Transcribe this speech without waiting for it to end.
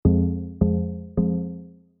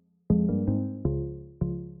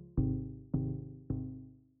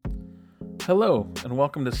Hello, and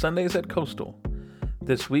welcome to Sundays at Coastal.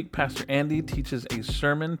 This week, Pastor Andy teaches a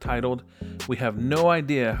sermon titled, We Have No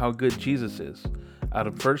Idea How Good Jesus Is, out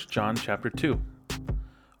of 1 John chapter 2.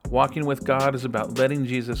 Walking with God is about letting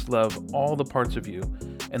Jesus love all the parts of you,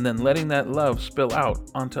 and then letting that love spill out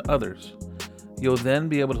onto others. You'll then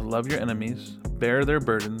be able to love your enemies, bear their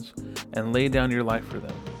burdens, and lay down your life for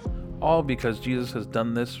them, all because Jesus has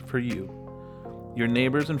done this for you. Your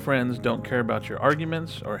neighbors and friends don't care about your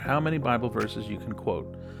arguments or how many Bible verses you can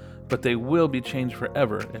quote, but they will be changed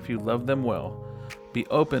forever if you love them well. Be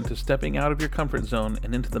open to stepping out of your comfort zone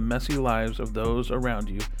and into the messy lives of those around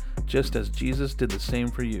you, just as Jesus did the same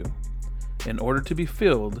for you. In order to be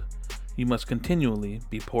filled, you must continually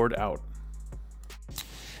be poured out.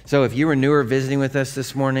 So if you were new or visiting with us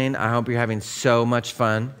this morning, I hope you're having so much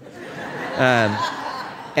fun.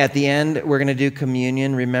 At the end, we're going to do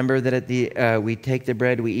communion. Remember that we take the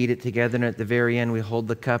bread, we eat it together, and at the very end, we hold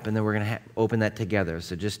the cup, and then we're going to open that together.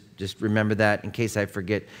 So just remember that in case I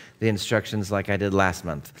forget the instructions like I did last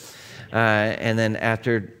month. And then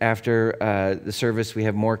after the service, we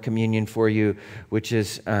have more communion for you, which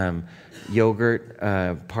is yogurt,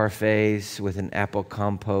 parfaits with an apple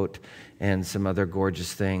compote, and some other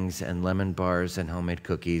gorgeous things, and lemon bars and homemade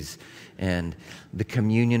cookies. And the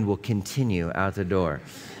communion will continue out the door.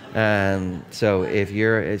 So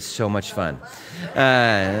it's so much fun.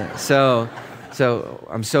 So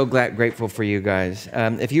I'm so grateful for you guys.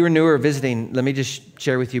 If you were new or visiting, let me just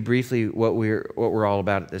share with you briefly what we're all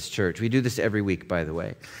about at this church. We do this every week, by the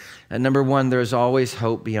way. Number one, there's always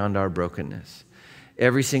hope beyond our brokenness.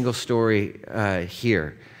 Every single story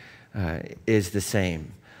here is the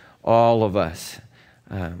same. All of us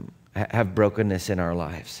have brokenness in our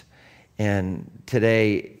lives. And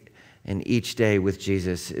today and each day with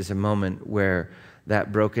Jesus is a moment where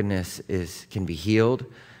that brokenness can be healed,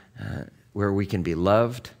 where we can be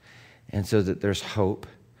loved, and so that there's hope.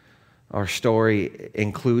 Our story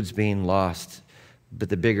includes being lost, but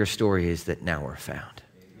the bigger story is that now we're found.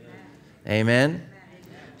 Amen?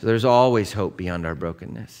 So there's always hope beyond our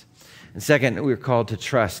brokenness. And second, we're called to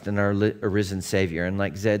trust in our risen Savior. And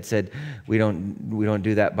like Zed said, we don't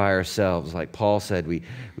do that by ourselves. Like Paul said,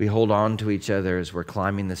 we hold on to each other as we're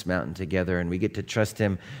climbing this mountain together, and we get to trust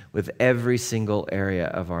Him with every single area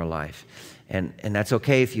of our life. And that's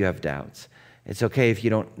okay if you have doubts. It's okay if you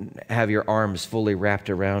don't have your arms fully wrapped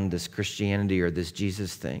around this Christianity or this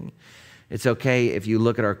Jesus thing. It's okay if you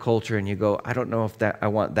look at our culture and you go, I don't know if I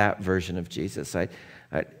want that version of Jesus.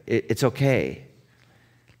 It's okay.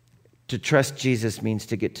 To trust Jesus means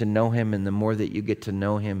to get to know Him, and the more that you get to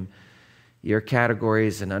know Him, your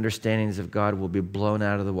categories and understandings of God will be blown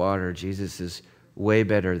out of the water. Jesus is way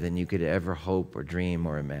better than you could ever hope or dream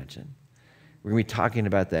or imagine. We're going to be talking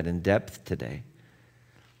about that in depth today.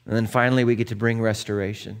 And then finally, we get to bring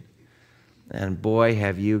restoration. And boy,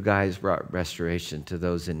 have you guys brought restoration to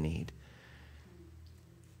those in need.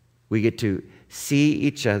 We get to see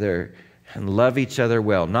each other and love each other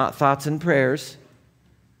well. Not thoughts and prayers,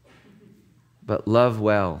 but love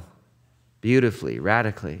well, beautifully,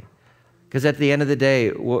 radically. Because at the end of the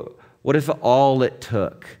day, what if all it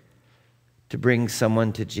took to bring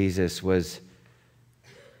someone to Jesus was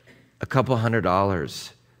a couple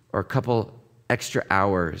 $100 or a couple extra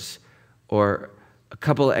hours or a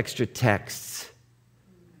couple extra texts?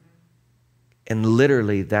 And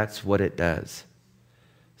literally, that's what it does.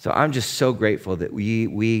 So I'm just so grateful that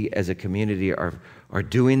we as a community are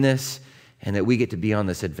doing this, and that we get to be on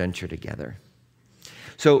this adventure together.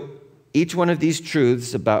 So each one of these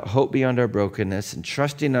truths about hope beyond our brokenness and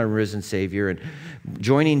trusting our risen Savior and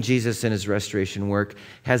joining Jesus in His restoration work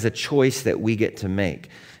has a choice that we get to make,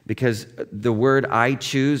 because the word I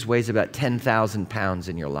choose weighs about 10,000 pounds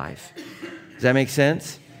in your life. Does that make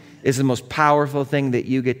sense? It's the most powerful thing that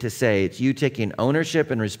you get to say. It's you taking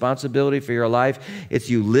ownership and responsibility for your life.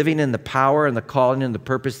 It's you living in the power and the calling and the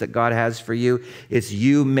purpose that God has for you. It's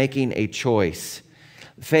you making a choice.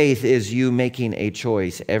 Faith is you making a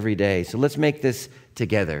choice every day. So let's make this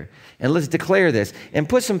together. And let's declare this and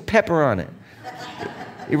put some pepper on it.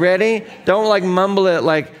 You ready? Don't mumble it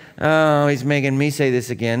like, oh, he's making me say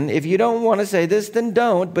this again. If you don't want to say this, then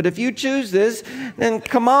don't. But if you choose this, then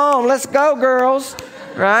come on, let's go, girls.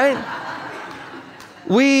 Right?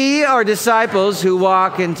 We are disciples who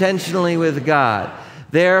walk intentionally with God.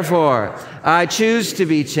 Therefore, I choose to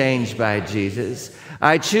be changed by Jesus.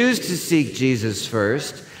 I choose to seek Jesus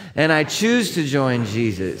first, and I choose to join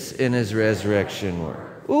Jesus in His resurrection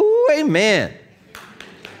work. Ooh, amen.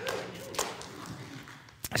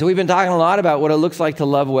 So we've been talking a lot about what it looks like to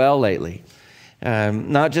love well lately.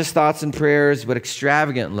 Not just thoughts and prayers, but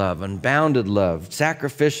extravagant love, unbounded love,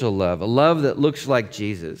 sacrificial love, a love that looks like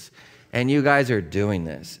Jesus. And you guys are doing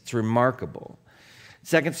this. It's remarkable.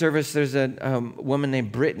 Second service, there's a woman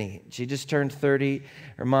named Brittany. She just turned 30.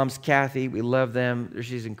 Her mom's Kathy. We love them.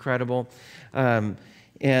 She's incredible. And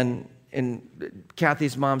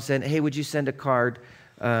Kathy's mom said, hey, would you send a card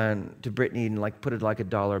to Brittany and put it like a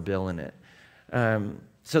dollar bill in it?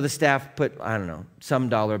 So the staff put, I don't know, some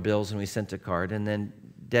dollar bills, and we sent a card. And then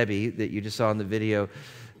Debbie, that you just saw in the video,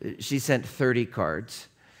 she sent 30 cards.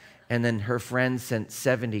 And then her friends sent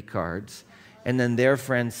 70 cards. And then their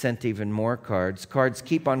friends sent even more cards. Cards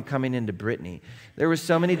keep on coming into Brittany. There were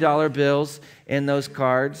so many dollar bills in those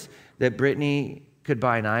cards that Brittany could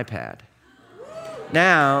buy an iPad.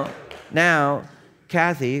 Now,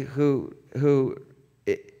 Kathy,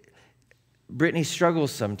 Brittany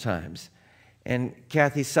struggles sometimes, and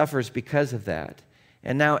Kathy suffers because of that.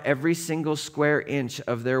 And now every single square inch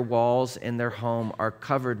of their walls in their home are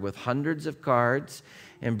covered with hundreds of cards,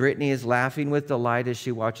 and Brittany is laughing with delight as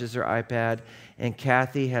she watches her iPad, and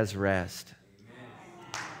Kathy has rest.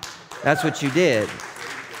 That's what you did.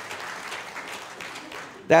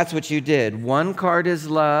 That's what you did. 1 card is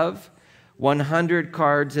love. 100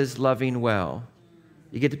 cards is loving well.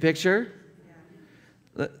 You get the picture?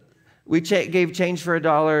 We gave change for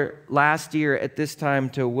 $1 last year at this time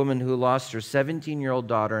to a woman who lost her 17-year-old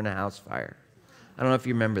daughter in a house fire. I don't know if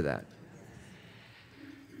you remember that.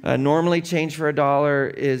 Normally, change for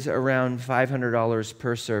 $1 is around $500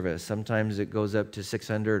 per service. Sometimes it goes up to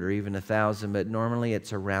 $600 or even $1,000, but normally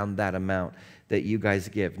it's around that amount that you guys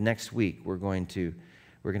give. Next week, we're going to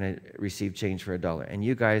receive change for $1. And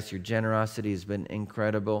you guys, your generosity has been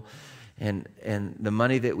incredible. And the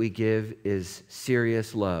money that we give is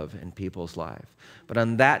serious love in people's life. But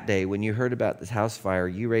on that day, when you heard about this house fire,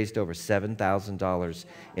 you raised over $7,000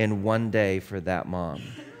 in one day for that mom.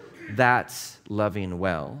 That's loving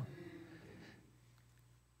well.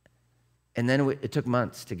 And then it took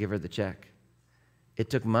months to give her the check.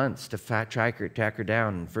 It took months to track her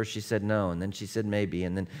down. And first she said no, and then she said maybe,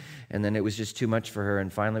 and then it was just too much for her.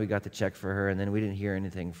 And finally we got the check for her, and then we didn't hear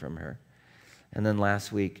anything from her. And then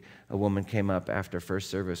last week, a woman came up after first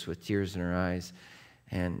service with tears in her eyes,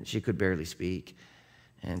 and she could barely speak.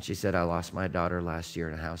 And she said, I lost my daughter last year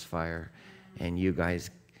in a house fire, and you guys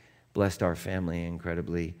blessed our family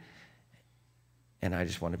incredibly, and I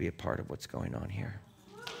just want to be a part of what's going on here.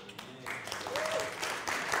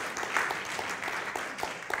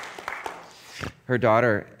 Her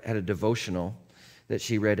daughter had a devotional that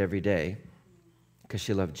she read every day because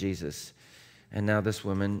she loved Jesus. And now this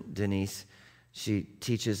woman, Denise, she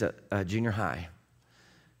teaches a junior high.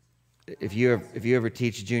 If you ever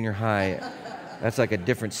teach junior high, that's like a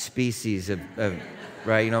different species of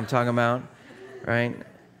right? You know what I'm talking about? Right?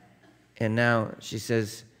 And now she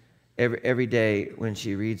says every day when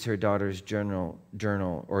she reads her daughter's journal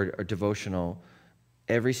or devotional,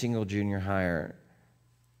 every single junior higher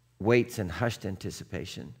waits in hushed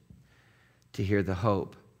anticipation to hear the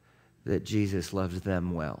hope that Jesus loves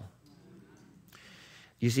them well.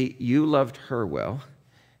 You see, you loved her well,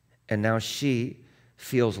 and now she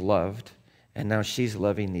feels loved, and now she's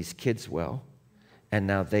loving these kids well, and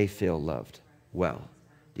now they feel loved well.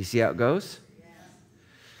 Do you see how it goes?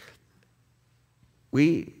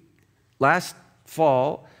 Last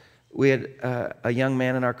fall, we had a young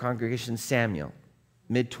man in our congregation, Samuel,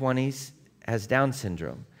 mid-20s, has Down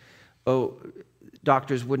syndrome.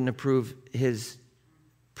 Doctors wouldn't approve his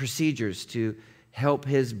procedures to help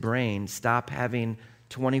his brain stop having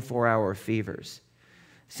 24-hour fevers.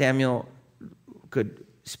 Samuel could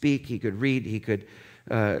speak, he could read,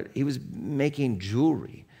 he was making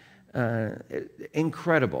jewelry.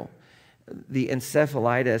 Incredible. The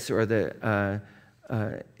encephalitis, or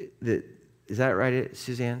is that right,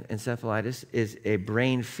 Suzanne? Encephalitis is a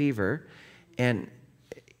brain fever, and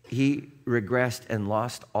he regressed and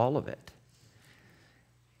lost all of it.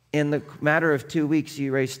 In the matter of 2 weeks,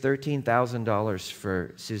 you raised $13,000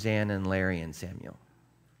 for Suzanne and Larry and Samuel.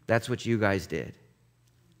 That's what you guys did.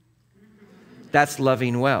 That's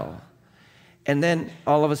loving well. And then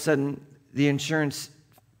all of a sudden, the insurance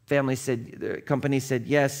the company said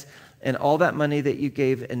yes, and all that money that you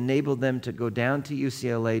gave enabled them to go down to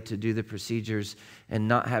UCLA to do the procedures and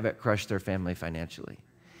not have it crush their family financially.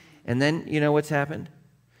 And then, you know what's happened?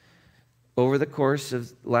 Over the course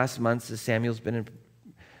of last months, as Samuel's been in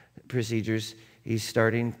procedures, he's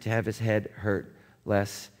starting to have his head hurt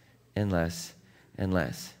less and less and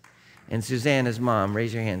less. And Suzanne, his mom,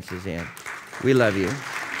 raise your hand, Suzanne. We love you.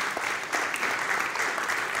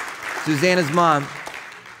 Susanna's mom,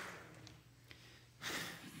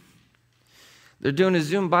 they're doing a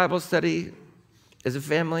Zoom Bible study as a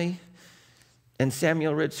family, and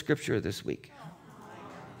Samuel read scripture this week.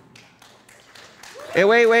 Hey,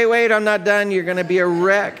 wait, I'm not done. You're going to be a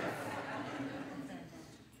wreck.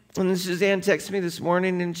 And then Suzanne texts me this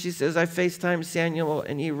morning and she says, I FaceTime Samuel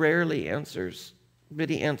and he rarely answers, but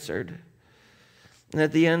he answered. And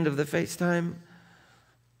at the end of the FaceTime,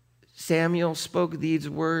 Samuel spoke these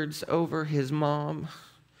words over his mom.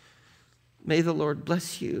 May the Lord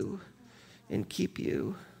bless you and keep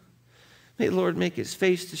you. May the Lord make his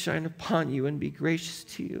face to shine upon you and be gracious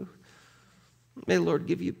to you. May the Lord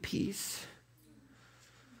give you peace.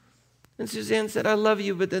 And Suzanne said, I love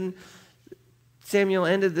you, but then Samuel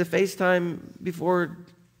ended the FaceTime before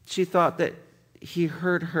she thought that he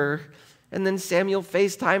heard her. And then Samuel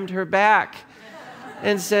FaceTimed her back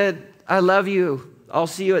and said, I love you. I'll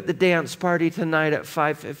see you at the dance party tonight at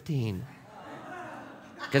 5:15.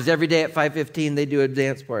 Because every day at 5:15 they do a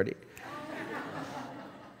dance party.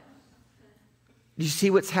 You see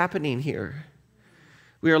what's happening here?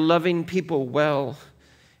 We are loving people well,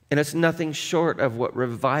 and it's nothing short of what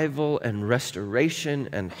revival and restoration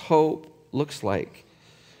and hope looks like.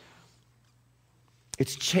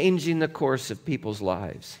 It's changing the course of people's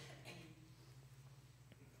lives.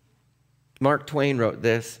 Mark Twain wrote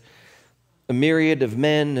this, a myriad of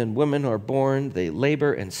men and women are born. They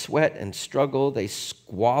labor and sweat and struggle. They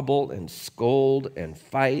squabble and scold and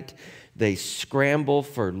fight. They scramble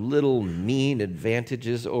for little mean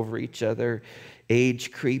advantages over each other.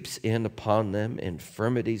 Age creeps in upon them.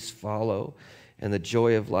 Infirmities follow. And the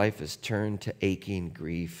joy of life is turned to aching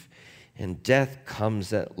grief. And death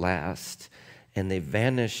comes at last. And they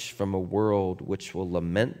vanish from a world which will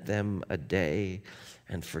lament them a day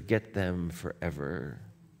and forget them forever.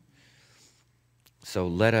 So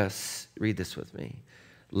let us, read this with me,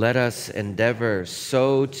 let us endeavor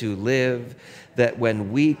so to live that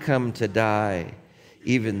when we come to die,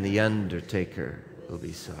 even the undertaker will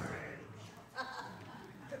be sorry.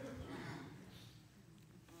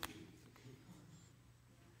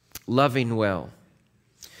 Loving well.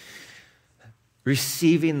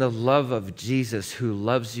 Receiving the love of Jesus who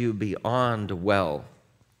loves you beyond well.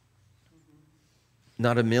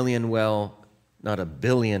 Not a million well, not a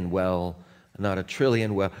billion well, not a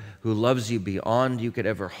trillion well, who loves you beyond you could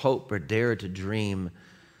ever hope or dare to dream.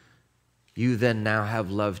 You then now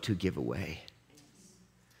have love to give away.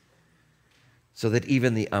 So that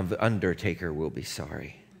even the undertaker will be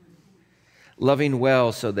sorry. Loving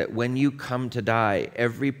well so that when you come to die,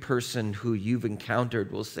 every person who you've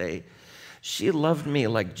encountered will say, she loved me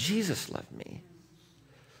like Jesus loved me.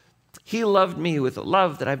 He loved me with a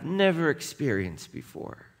love that I've never experienced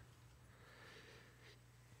before.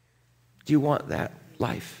 Do you want that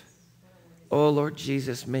life? Oh, Lord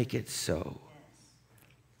Jesus, make it so.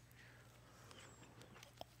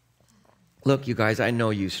 Look, you guys, I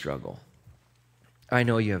know you struggle. I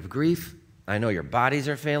know you have grief. I know your bodies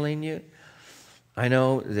are failing you. I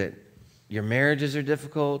know that your marriages are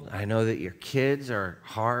difficult. I know that your kids are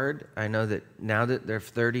hard. I know that now that they're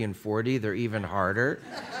 30 and 40, they're even harder.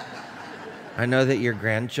 I know that your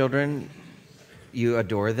grandchildren, you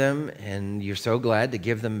adore them and you're so glad to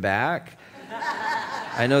give them back.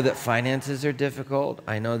 I know that finances are difficult.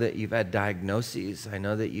 I know that you've had diagnoses. I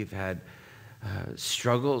know that you've had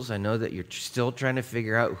struggles. I know that you're still trying to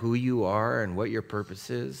figure out who you are and what your purpose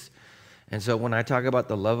is. And so when I talk about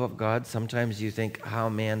the love of God, sometimes you think, oh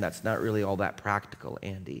man, that's not really all that practical,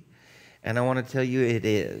 Andy. And I want to tell you it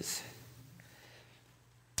is.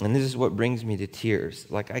 And this is what brings me to tears.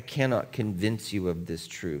 Like, I cannot convince you of this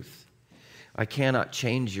truth. I cannot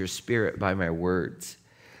change your spirit by my words.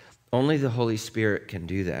 Only the Holy Spirit can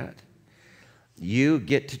do that. You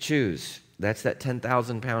get to choose. That's that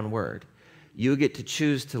 10,000-pound word. You get to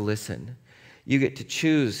choose to listen. You get to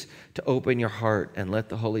choose to open your heart and let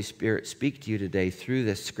the Holy Spirit speak to you today through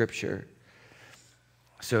this scripture.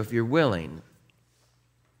 So if you're willing,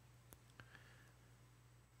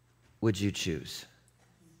 would you choose?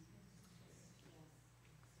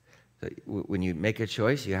 So when you make a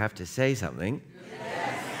choice, you have to say something.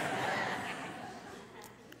 Yes.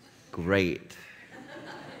 Great.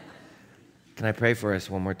 Can I pray for us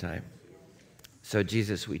one more time? So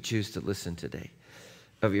Jesus, we choose to listen today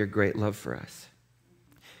of your great love for us.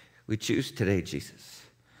 We choose today, Jesus,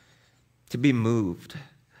 to be moved.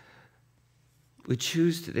 We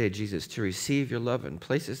choose today, Jesus, to receive your love in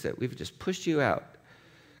places that we've just pushed you out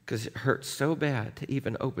because it hurts so bad to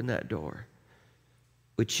even open that door.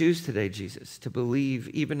 We choose today, Jesus, to believe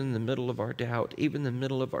even in the middle of our doubt, even in the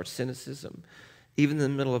middle of our cynicism, even in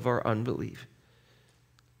the middle of our unbelief.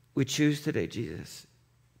 We choose today, Jesus.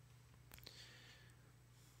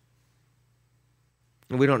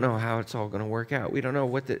 And we don't know how it's all going to work out. We don't know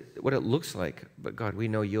what it looks like, but God, we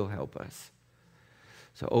know you'll help us.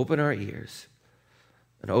 So open our ears,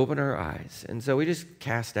 and open our eyes. And so we just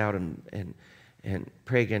cast out and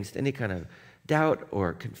pray against any kind of doubt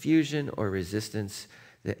or confusion or resistance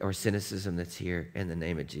or cynicism that's here in the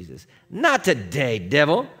name of Jesus. Not today,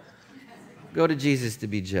 devil. Go to Jesus to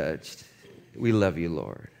be judged. We love you,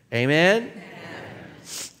 Lord. Amen?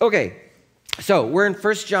 Okay, so we're in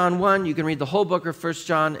 1 John 1. You can read the whole book of 1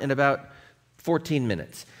 John in about 14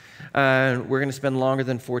 minutes. We're going to spend longer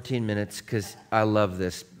than 14 minutes because I love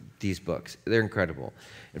these books. They're incredible.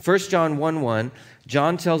 In 1 John 1:1,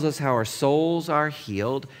 John tells us how our souls are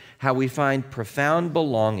healed, how we find profound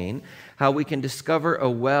belonging, how we can discover a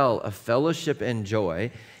well of fellowship and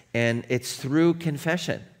joy, and it's through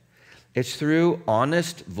confession. It's through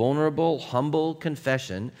honest, vulnerable, humble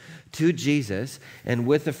confession to Jesus and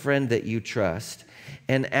with a friend that you trust.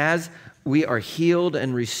 And as we are healed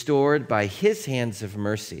and restored by his hands of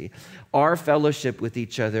mercy, our fellowship with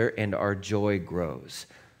each other and our joy grows.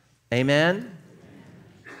 Amen?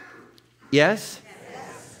 Yes?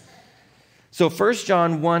 So 1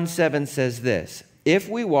 John 1:7 says this, if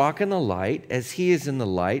we walk in the light as he is in the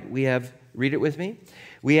light, read it with me,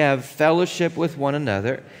 we have fellowship with one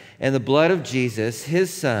another, and the blood of Jesus,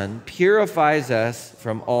 his son, purifies us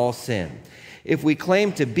from all sin. If we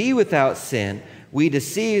claim to be without sin, we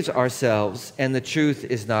deceive ourselves, and the truth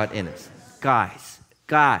is not in us. Guys,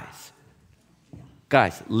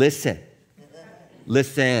 listen.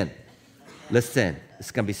 This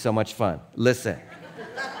is going to be so much fun. Listen.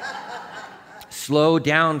 Slow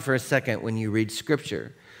down for a second when you read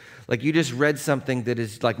Scripture. Like you just read something that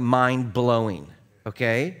is like mind-blowing,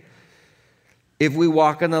 okay? If we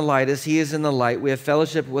walk in the light as he is in the light, we have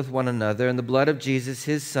fellowship with one another, and the blood of Jesus,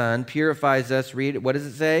 his son, purifies us. Read it. What does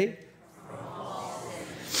it say?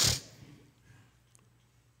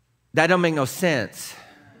 That don't make no sense.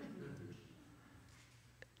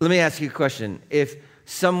 Let me ask you a question. If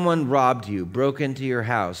someone robbed you, broke into your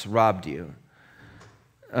house, robbed you,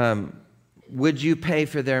 would you pay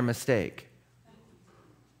for their mistake?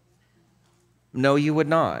 No, you would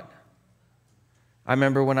not. I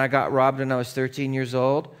remember when I got robbed when I was 13 years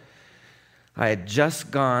old. I had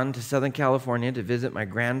just gone to Southern California to visit my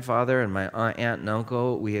grandfather and my aunt and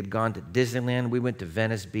uncle. We had gone to Disneyland. We went to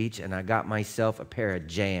Venice Beach, and I got myself a pair of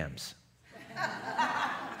Jams.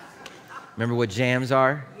 Remember what Jams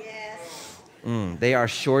are? Yes. They are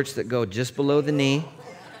shorts that go just below the knee,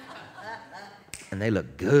 and they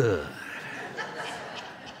look good.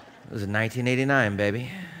 It was in 1989, baby.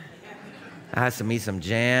 I had to eat some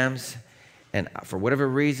Jams, and for whatever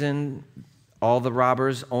reason, all the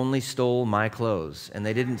robbers only stole my clothes. And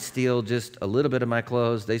they didn't steal just a little bit of my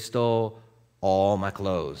clothes. They stole all my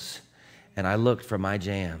clothes. And I looked for my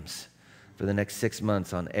Jams for the next 6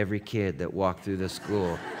 months on every kid that walked through the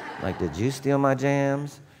school. Like, did you steal my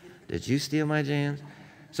Jams? Did you steal my Jams?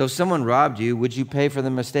 So if someone robbed you, would you pay for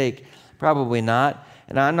the mistake? Probably not.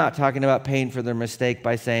 And I'm not talking about paying for their mistake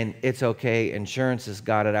by saying, it's okay, insurance has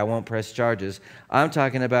got it, I won't press charges. I'm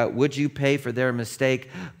talking about, would you pay for their mistake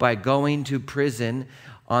by going to prison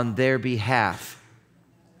on their behalf?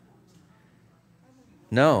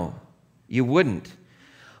 No, you wouldn't.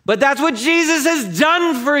 But that's what Jesus has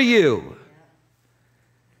done for you.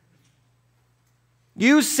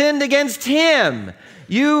 You sinned against him.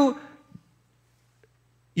 Your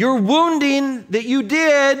wounding that you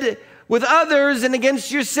did with others and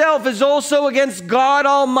against yourself is also against God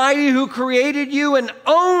Almighty, who created you and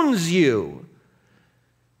owns you.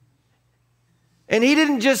 And he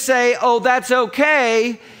didn't just say, oh, that's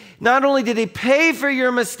okay. Not only did he pay for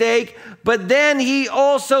your mistake, but then he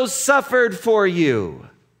also suffered for you.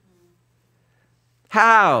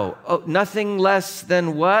 How? Oh, nothing less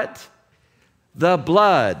than what? The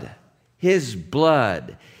blood. His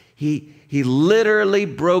blood. He literally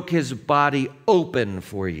broke his body open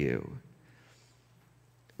for you.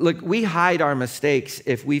 Look, we hide our mistakes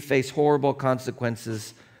if we face horrible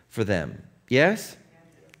consequences for them. Yes?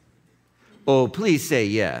 Oh, please say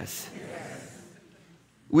yes. Yes.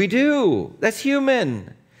 We do. That's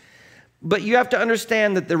human. But you have to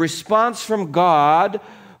understand that the response from God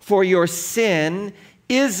for your sin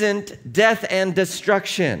isn't death and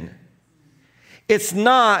destruction. It's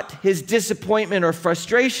not his disappointment or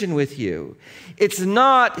frustration with you. It's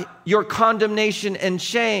not your condemnation and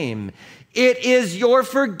shame. It is your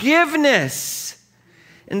forgiveness.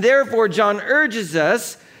 And therefore, John urges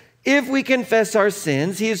us, if we confess our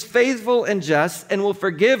sins, he is faithful and just and will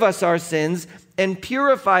forgive us our sins and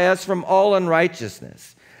purify us from all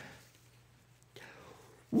unrighteousness.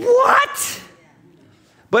 What?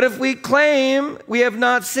 But if we claim we have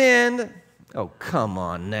not sinned, oh, come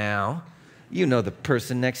on now. You know the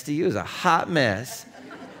person next to you is a hot mess.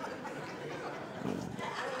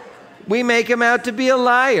 We make him out to be a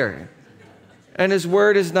liar, and his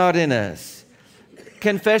word is not in us.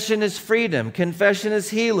 Confession is freedom. Confession is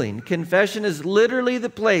healing. Confession is literally the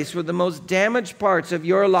place where the most damaged parts of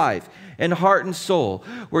your life and heart and soul,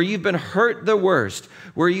 where you've been hurt the worst,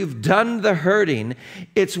 where you've done the hurting,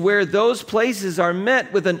 it's where those places are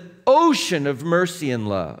met with an ocean of mercy and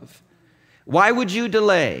love. Why would you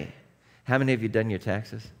delay? How many of you done your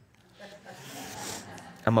taxes?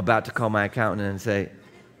 I'm about to call my accountant and say,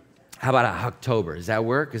 how about October? Does that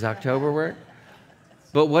work? Does October work?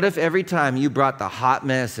 But what if every time you brought the hot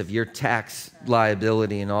mess of your tax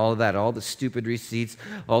liability and all of that, all the stupid receipts,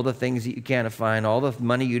 all the things that you can't find, all the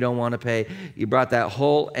money you don't want to pay, you brought that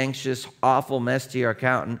whole anxious, awful mess to your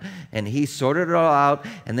accountant, and he sorted it all out,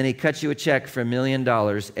 and then he cut you a check for $1 million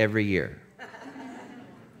every year?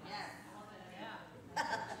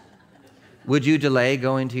 Would you delay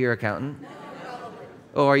going to your accountant?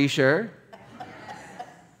 Oh, are you sure?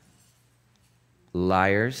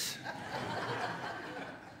 Liars.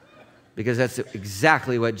 Because that's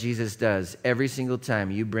exactly what Jesus does every single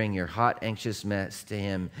time you bring your hot, anxious mess to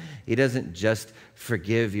him. He doesn't just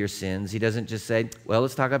forgive your sins. He doesn't just say, well,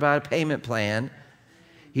 let's talk about a payment plan.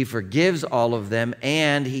 He forgives all of them,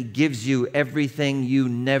 and he gives you everything you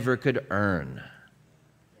never could earn.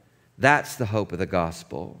 That's the hope of the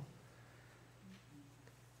gospel.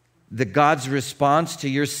 The God's response to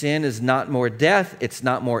your sin is not more death, it's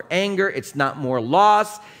not more anger, it's not more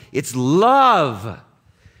loss, it's love.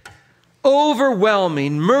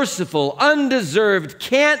 Overwhelming, merciful, undeserved,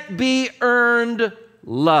 can't be earned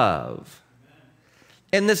love.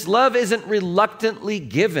 And this love isn't reluctantly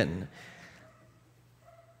given.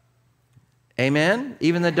 Amen?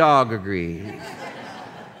 Even the dog agrees.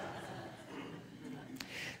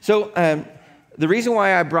 So, the reason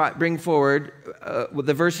why I bring forward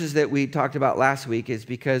the verses that we talked about last week is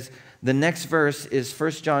because the next verse is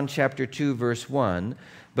 1 John chapter 2, verse 1.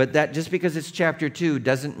 But that just because it's chapter 2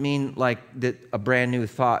 doesn't mean like that a brand new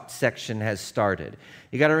thought section has started.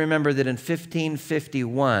 You got to remember that in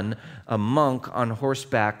 1551, a monk on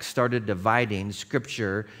horseback started dividing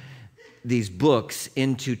Scripture, these books,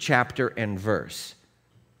 into chapter and verse.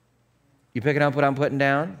 You picking up what I'm putting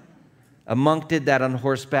down? A monk did that on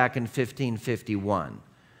horseback in 1551,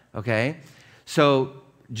 okay? So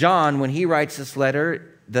John, when he writes this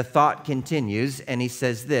letter, the thought continues, and he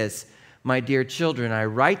says this, my dear children, I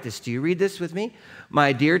write this to you. Read this with me.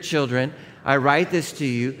 My dear children, I write this to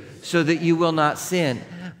you so that you will not sin.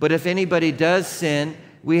 But if anybody does sin,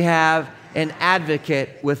 we have an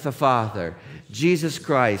advocate with the Father, Jesus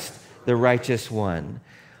Christ, the righteous one.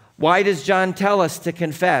 Why does John tell us to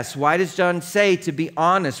confess? Why does John say to be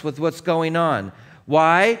honest with what's going on?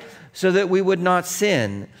 Why? So that we would not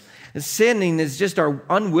sin. Sinning is just our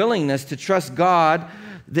unwillingness to trust God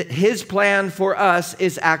that his plan for us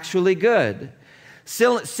is actually good.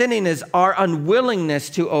 Sinning is our unwillingness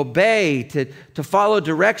to obey, to follow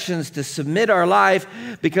directions, to submit our life,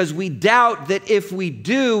 because we doubt that if we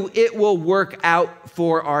do, it will work out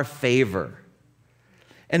for our favor.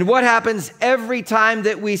 And what happens every time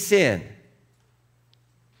that we sin?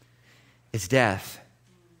 It's death.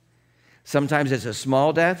 Sometimes it's a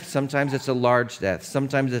small death. Sometimes it's a large death.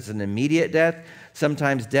 Sometimes it's an immediate death.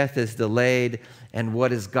 Sometimes death is delayed. And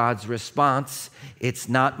what is God's response? It's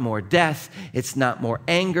not more death. It's not more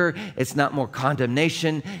anger. It's not more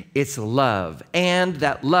condemnation. It's love. And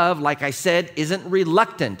that love, like I said, isn't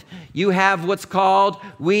reluctant. You have what's called,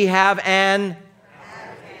 we have an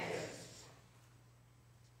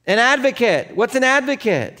advocate. What's an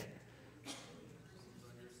advocate?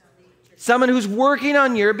 Someone who's working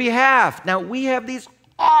on your behalf. Now, we have these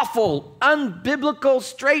awful, unbiblical,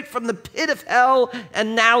 straight from the pit of hell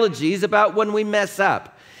analogies about when we mess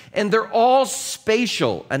up. And they're all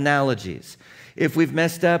spatial analogies. If we've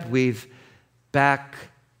messed up, we've backslidden.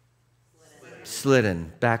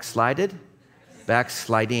 Backslided?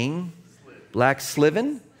 Backsliding?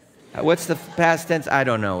 Blacksliven? What's the past tense? I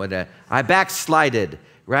don't know. I backslided,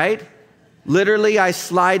 right? Literally, I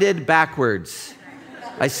slided backwards.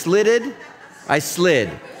 I slid.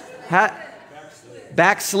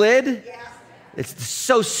 Backslid? It's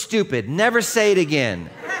so stupid. Never say it again.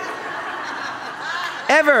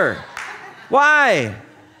 Ever. Why?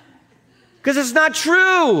 Because it's not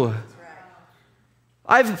true.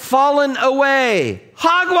 I've fallen away.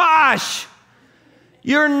 Hogwash!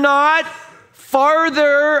 You're not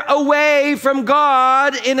farther away from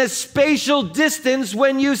God in a spatial distance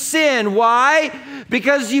when you sin. Why?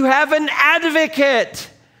 Because you have an advocate.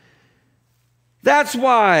 That's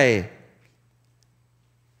why.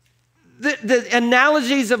 The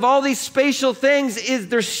analogies of all these spatial things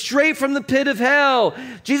they're straight from the pit of hell.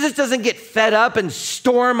 Jesus doesn't get fed up and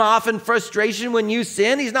storm off in frustration when you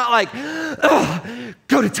sin. He's not like, oh,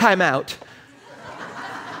 go to timeout.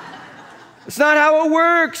 It's not how it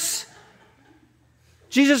works.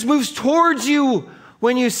 Jesus moves towards you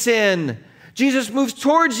when you sin. Jesus moves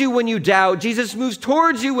towards you when you doubt. Jesus moves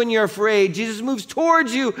towards you when you're afraid. Jesus moves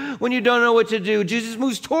towards you when you don't know what to do. Jesus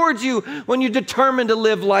moves towards you when you're determined to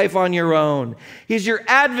live life on your own. He's your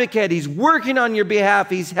advocate. He's working on your behalf.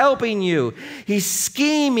 He's helping you. He's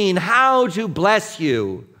scheming how to bless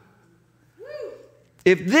you.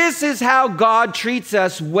 If this is how God treats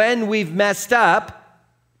us when we've messed up,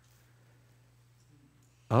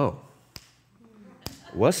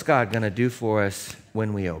 what's God going to do for us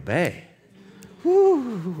when we obey?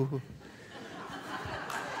 Woo.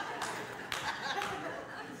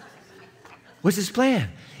 What's his plan?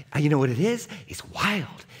 You know what it is? It's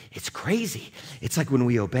wild. It's crazy. It's like when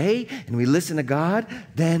we obey and we listen to God,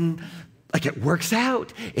 then like it works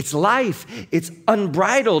out. It's life. It's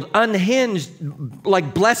unbridled, unhinged,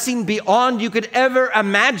 like blessing beyond you could ever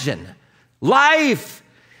imagine. Life.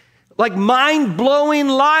 Like mind-blowing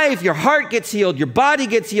life. Your heart gets healed. Your body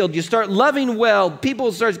gets healed. You start loving well.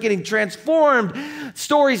 People start getting transformed.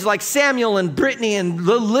 Stories like Samuel and Brittany, and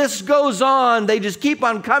the list goes on. They just keep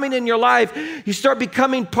on coming in your life. You start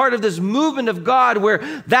becoming part of this movement of God where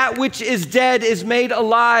that which is dead is made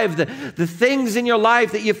alive. The things in your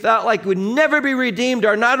life that you felt like would never be redeemed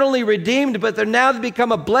are not only redeemed, but they're now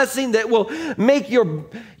become a blessing that will make your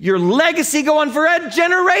legacy go on for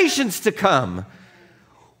generations to come.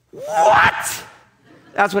 What?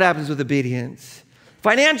 That's what happens with obedience.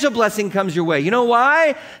 Financial blessing comes your way. You know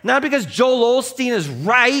why? Not because Joel Osteen is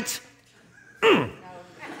right.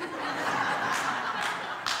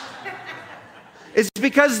 It's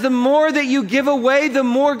because the more that you give away, the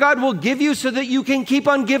more God will give you so that you can keep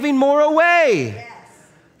on giving more away.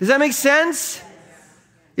 Does that make sense?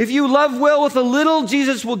 If you love well with a little,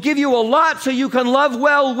 Jesus will give you a lot so you can love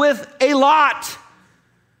well with a lot.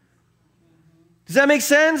 Does that make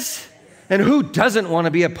sense? And who doesn't want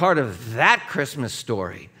to be a part of that Christmas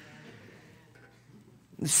story?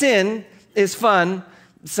 Sin is fun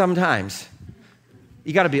sometimes.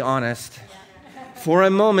 You got to be honest. For a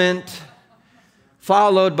moment,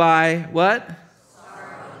 followed by what?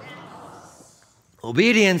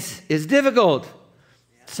 Obedience is difficult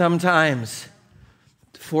sometimes.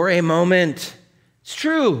 For a moment, it's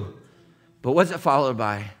true. But what's it followed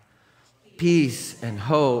by? Peace and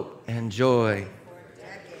hope and joy.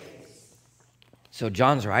 So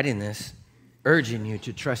John's writing this, urging you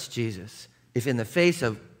to trust Jesus. If in the face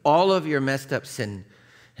of all of your messed up sin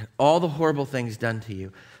and all the horrible things done to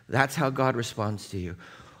you, that's how God responds to you,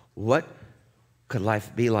 what could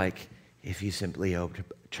life be like if you simply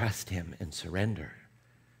trust him and surrender?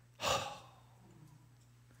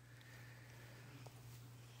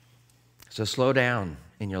 So slow down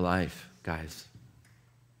in your life, guys.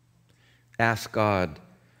 Ask God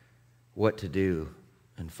what to do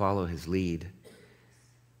and follow his lead.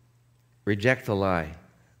 Reject the lie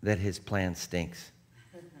that his plan stinks.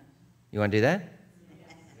 You want to do that?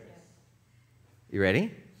 You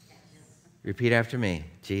ready? Repeat after me.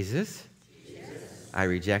 Jesus, I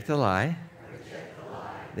reject the lie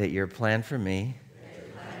that your plan for me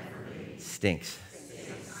stinks.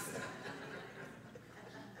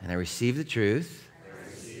 And I receive the truth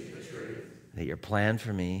that your plan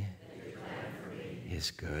for me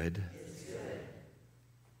is good.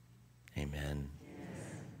 Amen.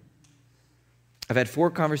 I've had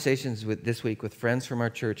 4 conversations this week with friends from our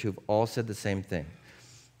church who've all said the same thing.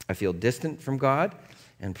 I feel distant from God,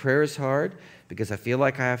 and prayer is hard because I feel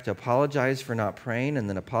like I have to apologize for not praying and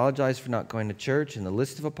then apologize for not going to church, and the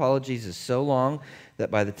list of apologies is so long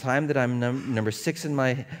that by the time that I'm number 6 I'm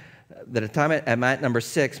at number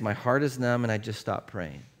 6, my heart is numb and I just stop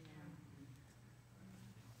praying.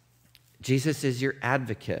 Jesus is your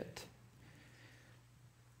advocate.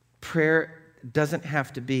 Prayer doesn't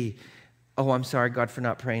have to be, oh, I'm sorry, God, for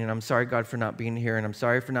not praying, and I'm sorry, God, for not being here, and I'm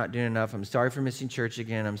sorry for not doing enough. I'm sorry for missing church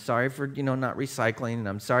again. I'm sorry for, not recycling, and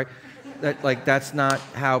I'm sorry. That's not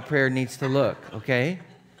how prayer needs to look, okay?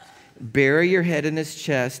 Bury your head in his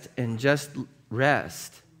chest and just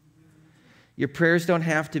rest. Your prayers don't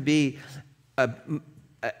have to be a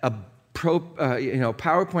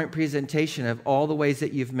PowerPoint presentation of all the ways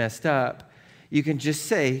that you've messed up. You can just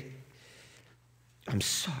say, I'm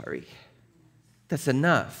sorry. That's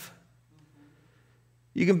enough.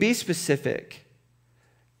 You can be specific,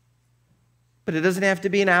 but it doesn't have to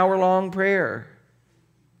be an hour-long prayer.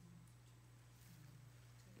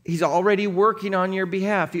 He's already working on your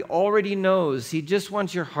behalf. He already knows. He just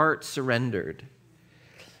wants your heart surrendered.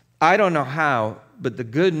 I don't know how, but the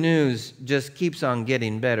good news just keeps on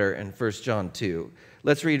getting better in 1 John 2.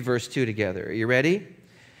 Let's read verse 2 together. Are you ready?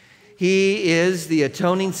 He is the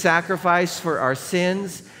atoning sacrifice for our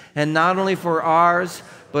sins, and not only for ours,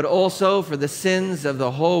 but also for the sins of the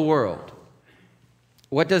whole world.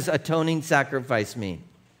 What does atoning sacrifice mean?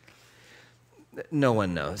 No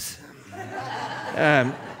one knows.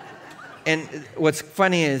 And what's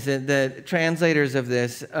funny is that the translators of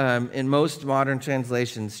this, in most modern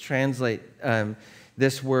translations, translate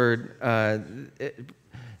this word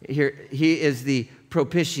here. He is the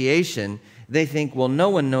propitiation. They think, well, no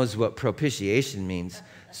one knows what propitiation means,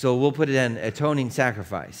 so we'll put it in atoning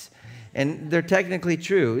sacrifice. And they're technically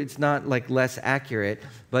true. It's not like less accurate,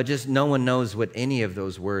 but just no one knows what any of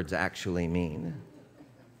those words actually mean.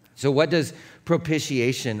 So what does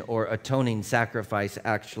propitiation or atoning sacrifice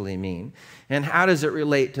actually mean? And how does it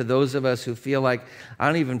relate to those of us who feel like, I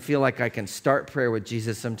don't even feel like I can start prayer with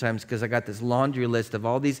Jesus sometimes because I got this laundry list of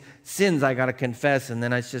all these sins I got to confess, and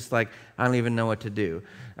then it's just like, I don't even know what to do.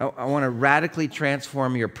 I want to radically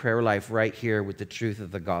transform your prayer life right here with the truth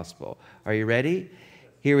of the gospel. Are you ready?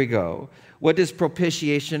 Here we go. What does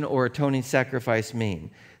propitiation or atoning sacrifice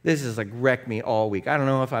mean? This is like wreck me all week. I don't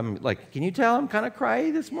know if I'm like, can you tell I'm kind of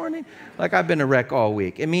cryy this morning? Like I've been a wreck all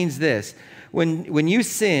week. It means this. When you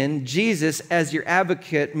sin, Jesus, as your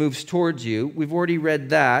advocate, moves towards you. We've already read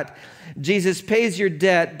that. Jesus pays your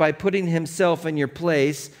debt by putting himself in your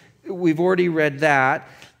place. We've already read that.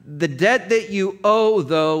 The debt that you owe,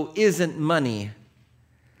 though, isn't money.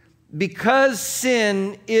 Because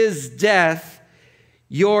sin is death,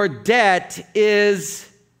 your debt is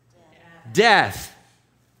death.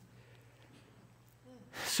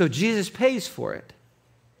 So Jesus pays for it.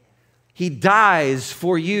 He dies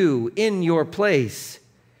for you in your place.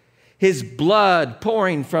 His blood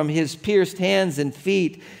pouring from his pierced hands and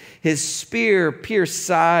feet, his spear-pierced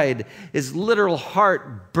side, his literal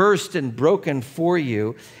heart burst and broken for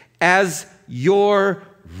you as your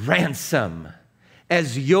ransom,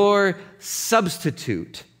 as your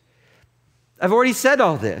substitute. I've already said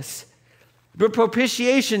all this. But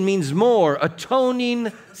propitiation means more.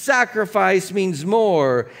 Atoning sacrifice means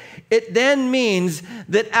more. It then means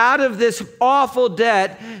that out of this awful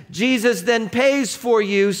debt, Jesus then pays for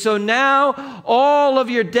you. So now all of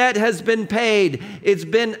your debt has been paid. It's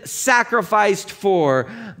been sacrificed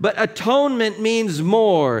for. But atonement means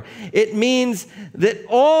more. It means that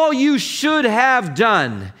all you should have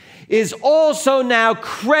done is also now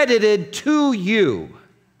credited to you.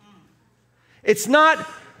 It's not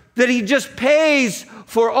that he just pays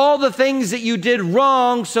for all the things that you did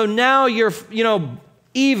wrong, so now you're,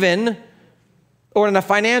 even, or in a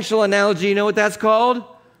financial analogy, you know what that's called?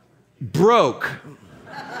 Broke.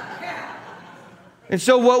 And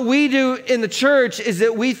so what we do in the church is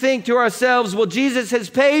that we think to ourselves, well, Jesus has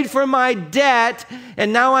paid for my debt,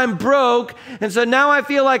 and now I'm broke, and so now I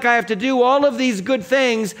feel like I have to do all of these good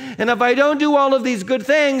things, and if I don't do all of these good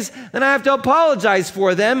things, then I have to apologize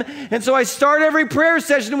for them. And so I start every prayer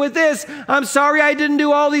session with this: I'm sorry I didn't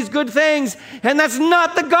do all these good things. And that's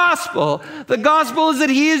not the gospel. The gospel is that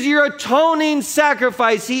he is your atoning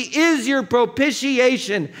sacrifice. He is your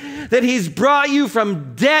propitiation, that he's brought you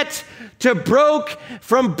from debt to broke,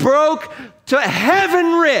 from broke to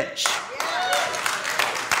heaven rich.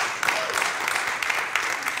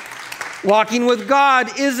 Walking with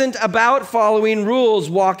God isn't about following rules.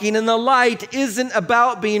 Walking in the light isn't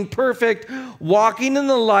about being perfect. Walking in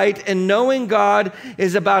the light and knowing God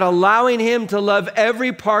is about allowing him to love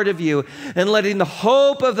every part of you and letting the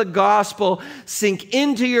hope of the gospel sink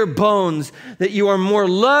into your bones, that you are more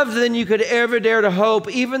loved than you could ever dare to hope,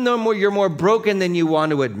 even though you're more broken than you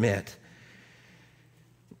want to admit.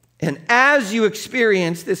 And as you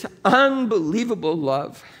experience this unbelievable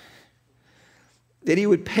love, that he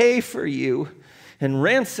would pay for you and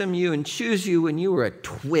ransom you and choose you when you were a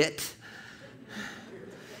twit,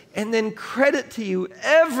 and then credit to you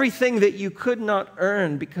everything that you could not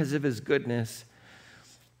earn because of his goodness,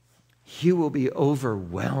 you will be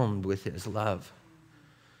overwhelmed with his love.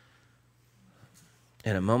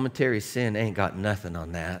 And a momentary sin ain't got nothing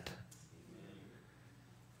on that.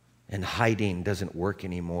 And hiding doesn't work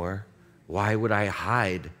anymore. Why would I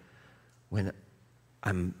hide when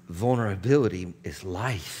vulnerability is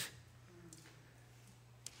life?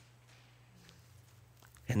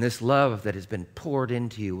 And this love that has been poured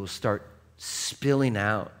into you will start spilling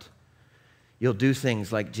out. You'll do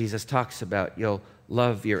things like Jesus talks about. You'll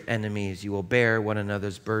love your enemies. You will bear one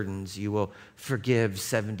another's burdens. You will forgive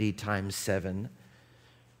 70 times 7.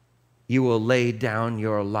 You will lay down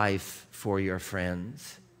your life for your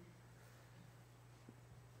friends.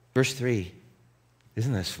 Verse 3.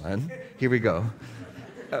 Isn't this fun? Here we go.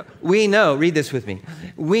 We know, read this with me.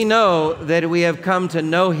 We know that we have come to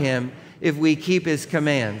know him if we keep his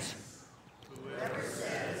commands. Whoever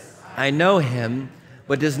says, I know him,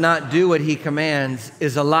 but does not do what he commands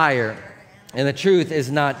is a liar, and the truth is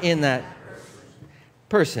not in that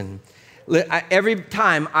person. Every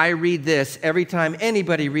time I read this, every time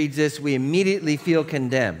anybody reads this, we immediately feel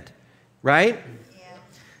condemned, right? Yeah.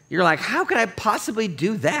 You're like, how could I possibly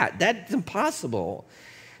do that? That's impossible.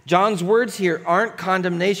 John's words here aren't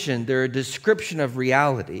condemnation. They're a description of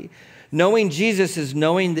reality. Knowing Jesus is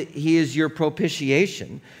knowing that he is your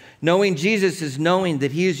propitiation. Knowing Jesus is knowing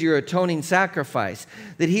that he is your atoning sacrifice,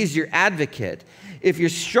 that he's your advocate. If you're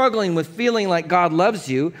struggling with feeling like God loves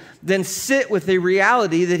you, then sit with the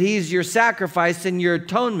reality that he's your sacrifice and your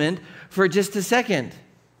atonement for just a second.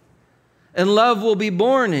 And love will be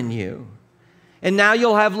born in you. And now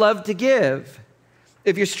you'll have love to give.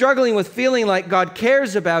 If you're struggling with feeling like God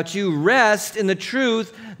cares about you, rest in the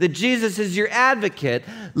truth that Jesus is your advocate.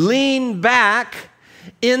 Lean back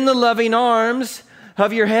in the loving arms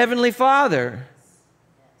of your heavenly Father.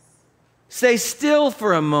 Stay still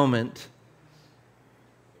for a moment.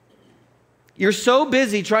 You're so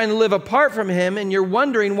busy trying to live apart from him, and you're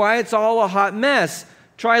wondering why it's all a hot mess.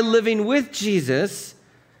 Try living with Jesus,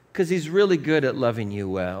 because he's really good at loving you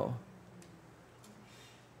well.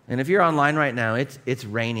 And if you're online right now, it's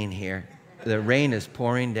raining here. The rain is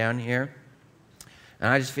pouring down here. And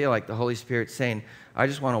I just feel like the Holy Spirit's saying, I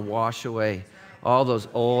just want to wash away all those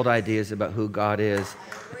old ideas about who God is.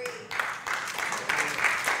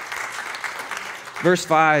 Verse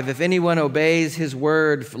 5, if anyone obeys his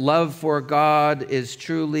word, love for God is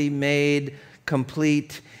truly made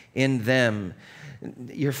complete in them.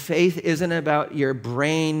 Your faith isn't about your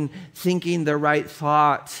brain thinking the right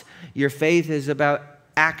thoughts. Your faith is about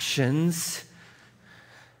actions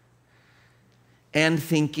and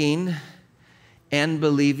thinking and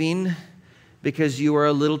believing, because you are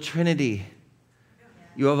a little Trinity.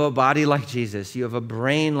 You have a body like Jesus. You have a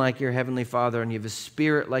brain like your Heavenly Father, and you have a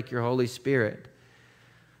spirit like your Holy Spirit.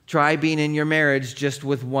 Try being in your marriage just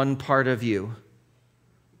with one part of you.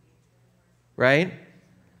 Right?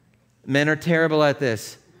 Men are terrible at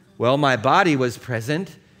this. Well, my body was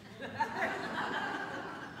present.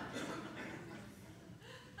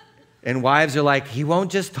 And wives are like, he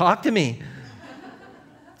won't just talk to me.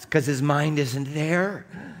 It's because his mind isn't there.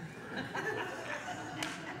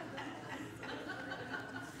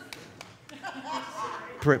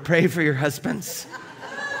 Pray for your husbands.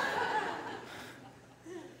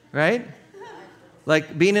 Right?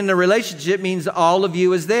 Like being in a relationship means all of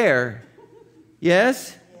you is there.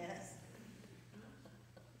 Yes? Yes.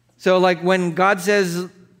 So like when God says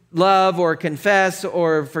love or confess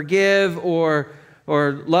or forgive or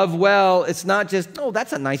love well, it's not just, oh,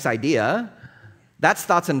 that's a nice idea. That's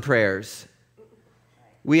thoughts and prayers.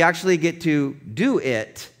 We actually get to do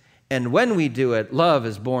it. And when we do it, love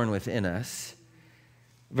is born within us.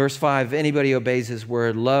 Verse 5, if anybody obeys his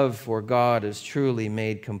word, love for God is truly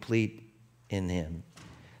made complete in him.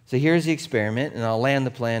 So here's the experiment, and I'll land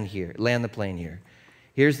the plane here.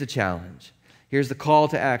 Here's the challenge. Here's the call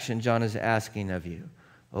to action John is asking of you.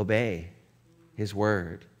 Obey his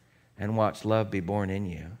word and watch love be born in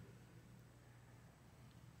you.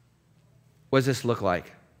 What does this look like?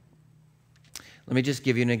 Let me just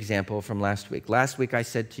give you an example from last week. Last week I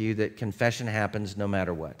said to you that confession happens no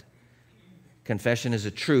matter what. Confession is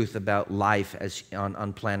a truth about life as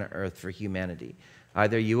on planet Earth for humanity.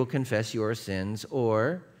 Either you will confess your sins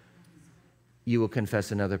or you will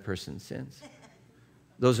confess another person's sins.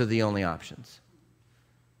 Those are the only options.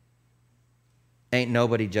 Ain't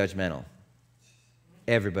nobody judgmental.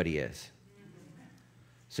 Everybody is.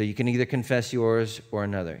 So you can either confess yours or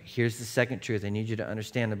another. Here's the second truth I need you to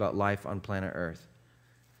understand about life on planet Earth.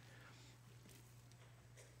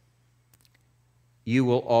 You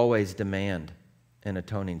will always demand an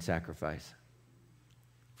atoning sacrifice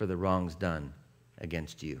for the wrongs done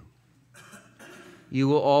against you. You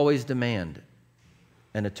will always demand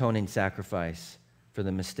an atoning sacrifice for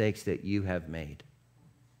the mistakes that you have made.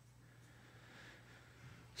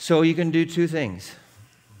 So you can do two things.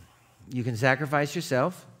 You can sacrifice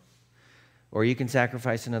yourself, or you can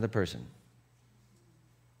sacrifice another person.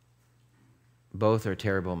 Both are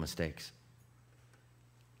terrible mistakes.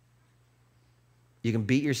 You can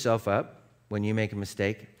beat yourself up when you make a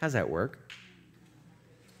mistake. How's that work?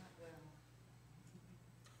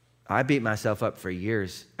 I beat myself up for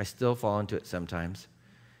years. I still fall into it sometimes.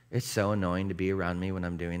 It's so annoying to be around me when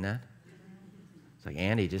I'm doing that. It's like,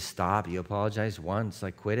 Andy, just stop. You apologized once.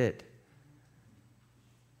 Like, quit it.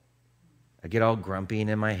 I get all grumpy and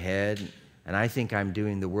in my head. And I think I'm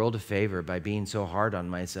doing the world a favor by being so hard on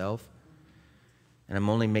myself. And I'm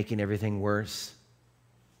only making everything worse.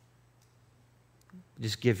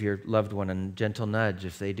 Just give your loved one a gentle nudge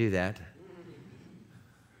if they do that.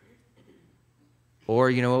 Or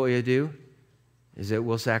you know what we'll do? Is that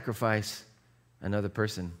we'll sacrifice another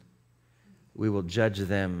person. We will judge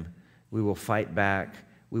them. We will fight back.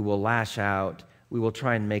 We will lash out. We will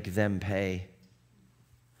try and make them pay.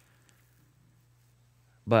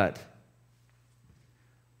 But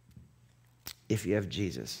if you have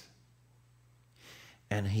Jesus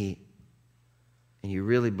and you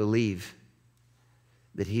really believe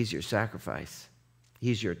that he's your sacrifice,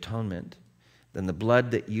 he's your atonement, then the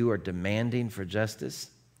blood that you are demanding for justice,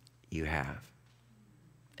 you have.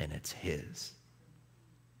 And it's his.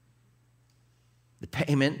 The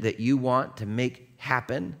payment that you want to make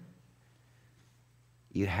happen,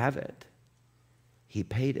 you have it. He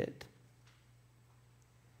paid it.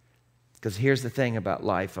 Because here's the thing about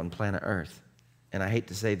life on planet Earth, and I hate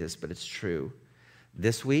to say this, but it's true.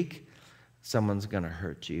 This week, someone's going to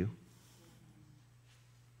hurt you.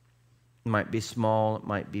 It might be small, it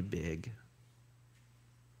might be big.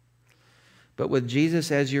 But with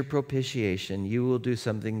Jesus as your propitiation, you will do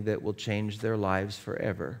something that will change their lives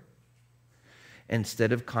forever.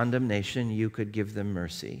 Instead of condemnation, you could give them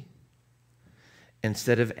mercy.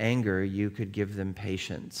 Instead of anger, you could give them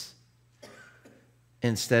patience.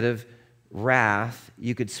 Instead of wrath,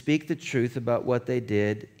 you could speak the truth about what they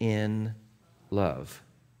did in love.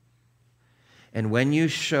 And when you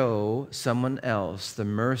show someone else the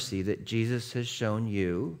mercy that Jesus has shown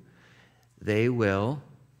you, they will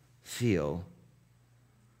feel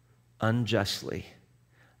unjustly,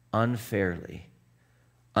 unfairly,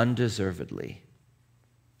 undeservedly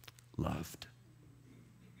loved.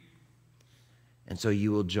 And so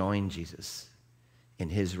you will join Jesus in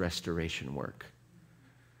his restoration work.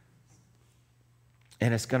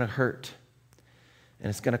 And it's going to hurt. And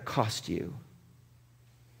it's going to cost you.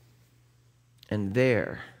 And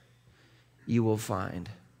there you will find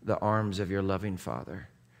the arms of your loving Father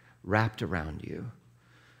wrapped around you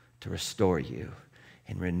to restore you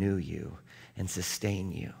and renew you and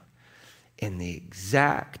sustain you in the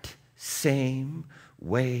exact same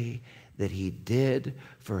way that he did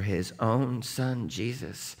for his own son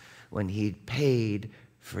Jesus when he paid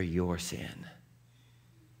for your sin.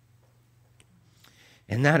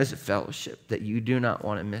 And that is a fellowship that you do not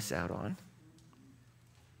want to miss out on.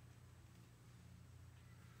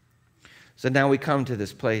 So now we come to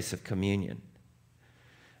this place of communion.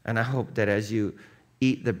 And I hope that as you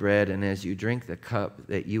eat the bread and as you drink the cup,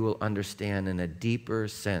 that you will understand in a deeper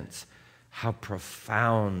sense how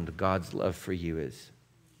profound God's love for you is.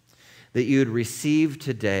 That you would receive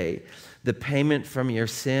today the payment from your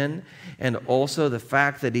sin and also the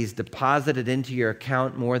fact that he's deposited into your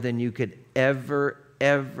account more than you could ever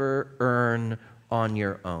earn on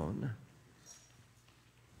your own.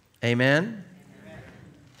 Amen? Amen?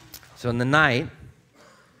 So in the night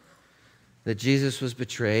that Jesus was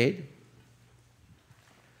betrayed,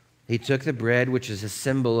 he took the bread, which is a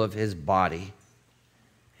symbol of his body,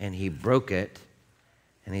 and he broke it,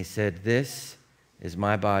 and he said, "This is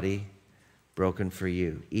my body broken for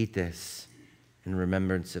you. Eat this in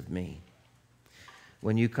remembrance of me."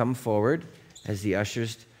 When you come forward, as the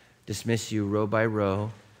ushers dismiss you row by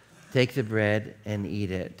row, take the bread and eat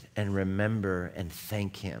it and remember and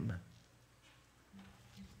thank him.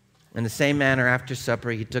 In the same manner, after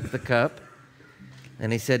supper, he took the cup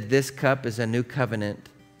and he said, "This cup is a new covenant,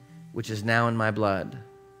 which is now in my blood.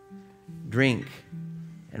 Drink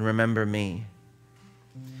and remember me."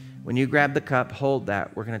 When you grab the cup, hold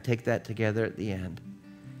that. We're going to take that together at the end.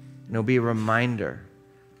 And it'll be a reminder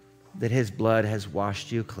that his blood has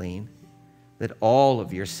washed you clean, that all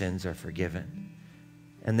of your sins are forgiven,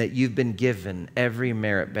 and that you've been given every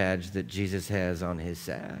merit badge that Jesus has on his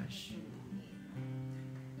sash.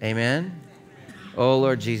 Amen? Oh,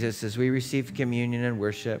 Lord Jesus, as we receive communion and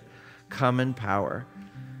worship, come in power.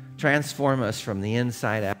 Transform us from the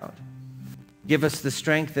inside out. Give us the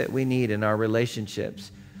strength that we need in our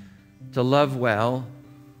relationships to love well,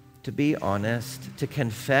 to be honest, to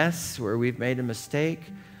confess where we've made a mistake.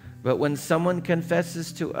 But when someone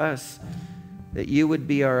confesses to us, that you would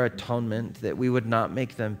be our atonement, that we would not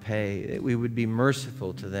make them pay, that we would be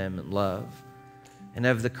merciful to them in love, and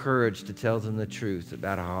have the courage to tell them the truth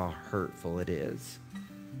about how hurtful it is.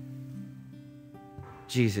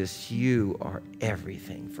 Jesus, you are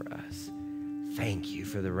everything for us. Thank you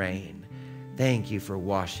for the rain. Thank you for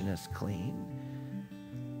washing us clean.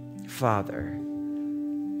 Father,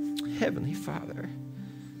 Heavenly Father,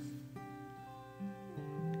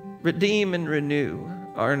 redeem and renew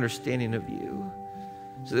our understanding of you.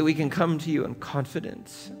 so that we can come to you in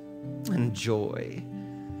confidence and joy,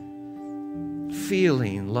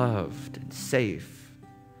 feeling loved and safe,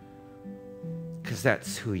 because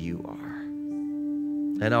that's who you are.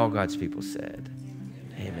 And all God's people said,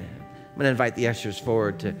 amen. I'm going to invite the ushers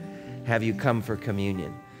forward to have you come for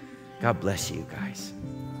communion. God bless you guys.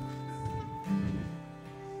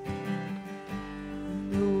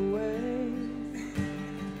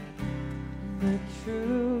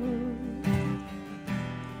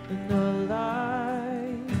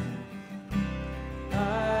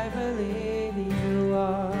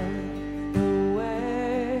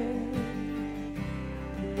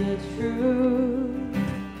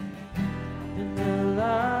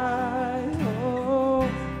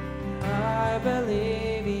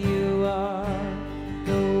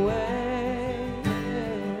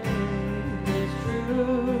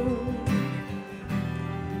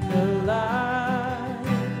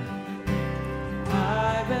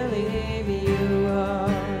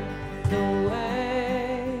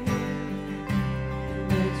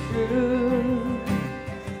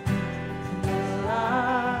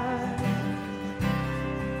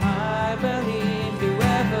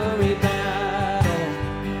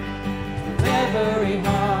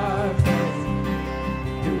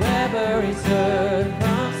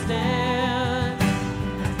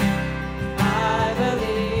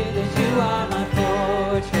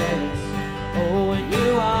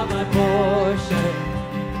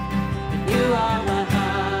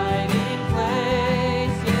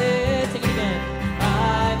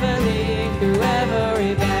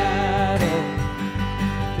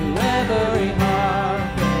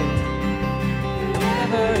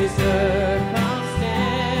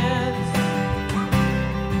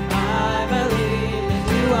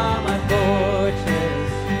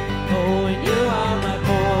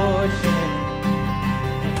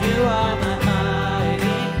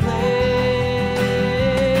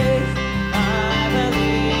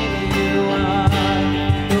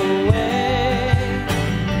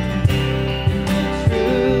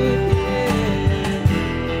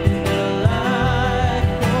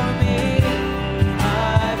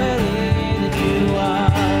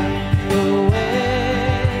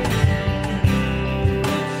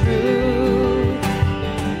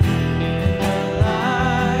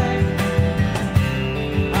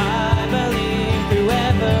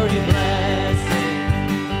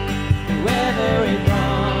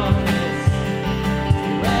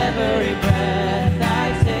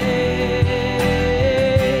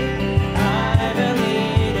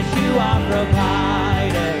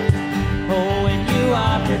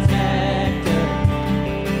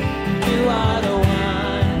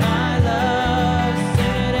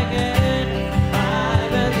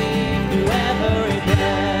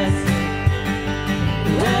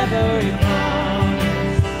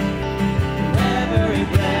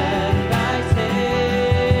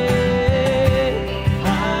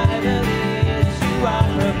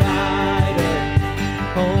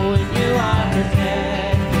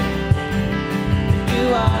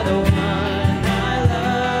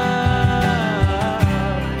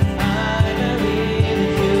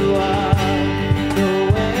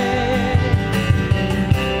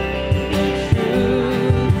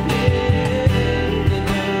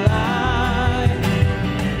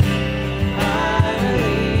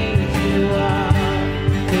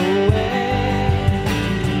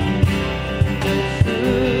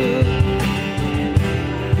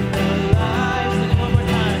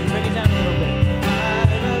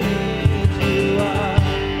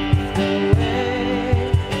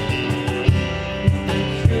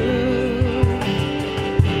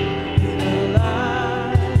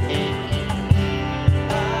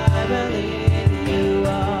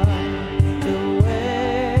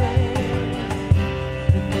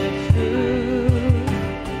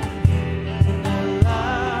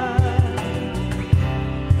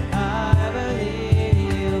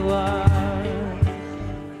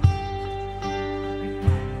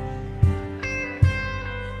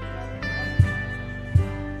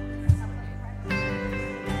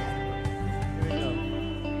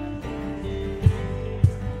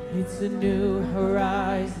 It's a new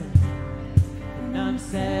horizon, and I'm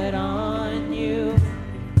set on you.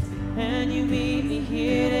 And you meet me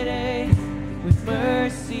here today with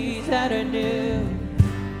mercies that are new.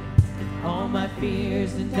 All my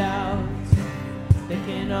fears and doubts, they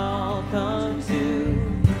can all come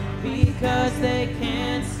to, because they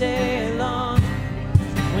can't stay long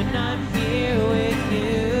when I'm here with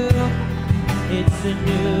you. It's a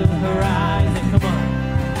new horizon, come on.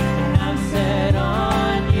 And I'm set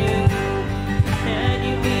on you. And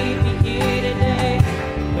you meet me here today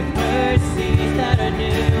with mercies that are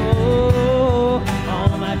new.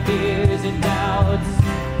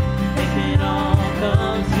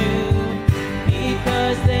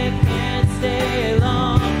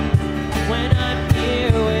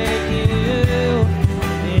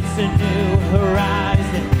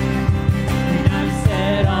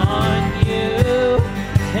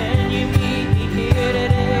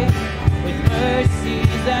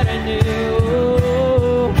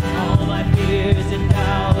 anew. All my fears and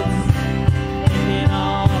doubts, they can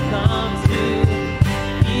all come true,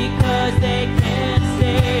 because they can't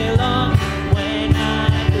stay long when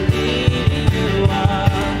I believe you are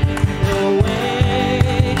the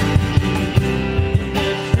way, the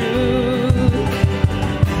truth,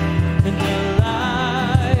 and the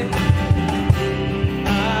life.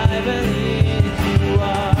 I believe you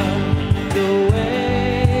are the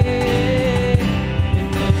way, and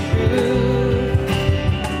the truth,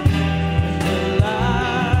 and the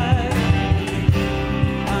life.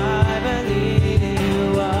 I believe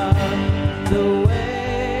you are the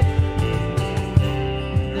way,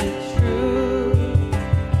 the truth,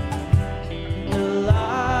 and the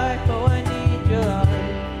life. Oh, I need your love.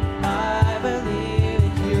 I believe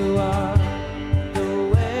that you are the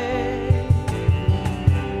way,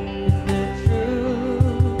 and the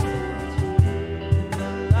truth, and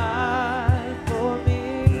the life for me.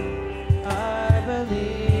 I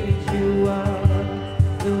believe that you are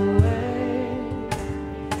the way,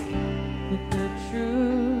 and the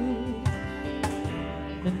truth,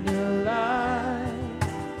 and the life.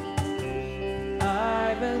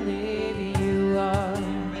 I believe you are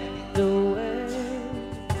the way,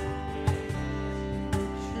 the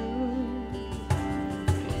truth,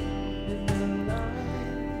 and the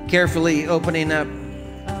life. Carefully opening up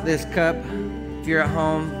this cup. If you're at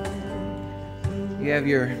home, you have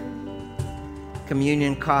your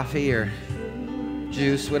communion coffee or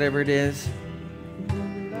juice, whatever it is.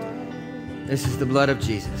 This is the blood of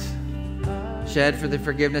Jesus, shed for the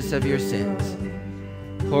forgiveness of your sins,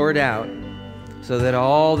 poured out so that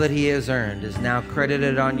all that he has earned is now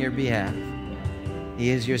credited on your behalf. He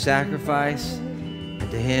is your sacrifice,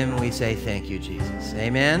 and to him we say thank you, Jesus.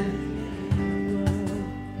 Amen.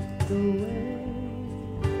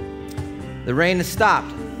 The rain has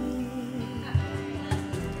stopped.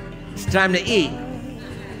 It's time to eat.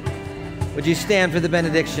 Would you stand for the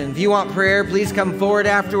benediction? If you want prayer, please come forward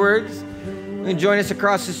afterwards. You can join us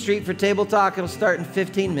across the street for table talk. It'll start in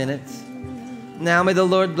 15 minutes. Now may the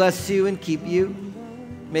Lord bless you and keep you.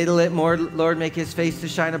 May the Lord make his face to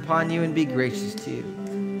shine upon you and be gracious to you.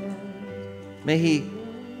 May he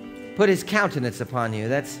put his countenance upon you.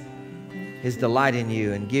 That's his delight in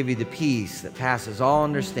you, and give you the peace that passes all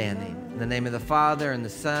understanding. In the name of the Father, and the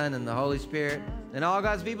Son, and the Holy Spirit. And all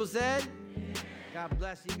God's people said, God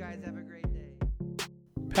bless you guys. Have a great day.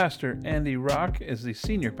 Pastor Andy Rock is the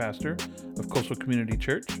senior pastor of Coastal Community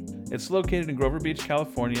Church. It's located in Grover Beach,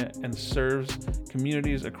 California, and serves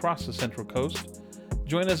communities across the Central Coast.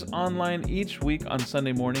 Join us online each week on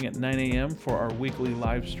Sunday morning at 9 a.m. for our weekly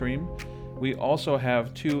live stream. We also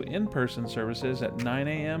have 2 in-person services at 9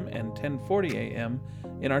 a.m. and 10:40 a.m.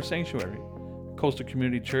 in our sanctuary. Coastal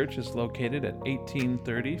Community Church is located at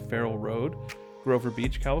 1830 Farrell Road, Grover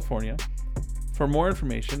Beach, California. For more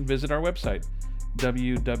information, visit our website,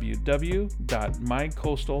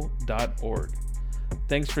 www.mycoastal.org.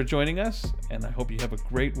 Thanks for joining us, and I hope you have a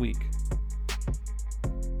great week.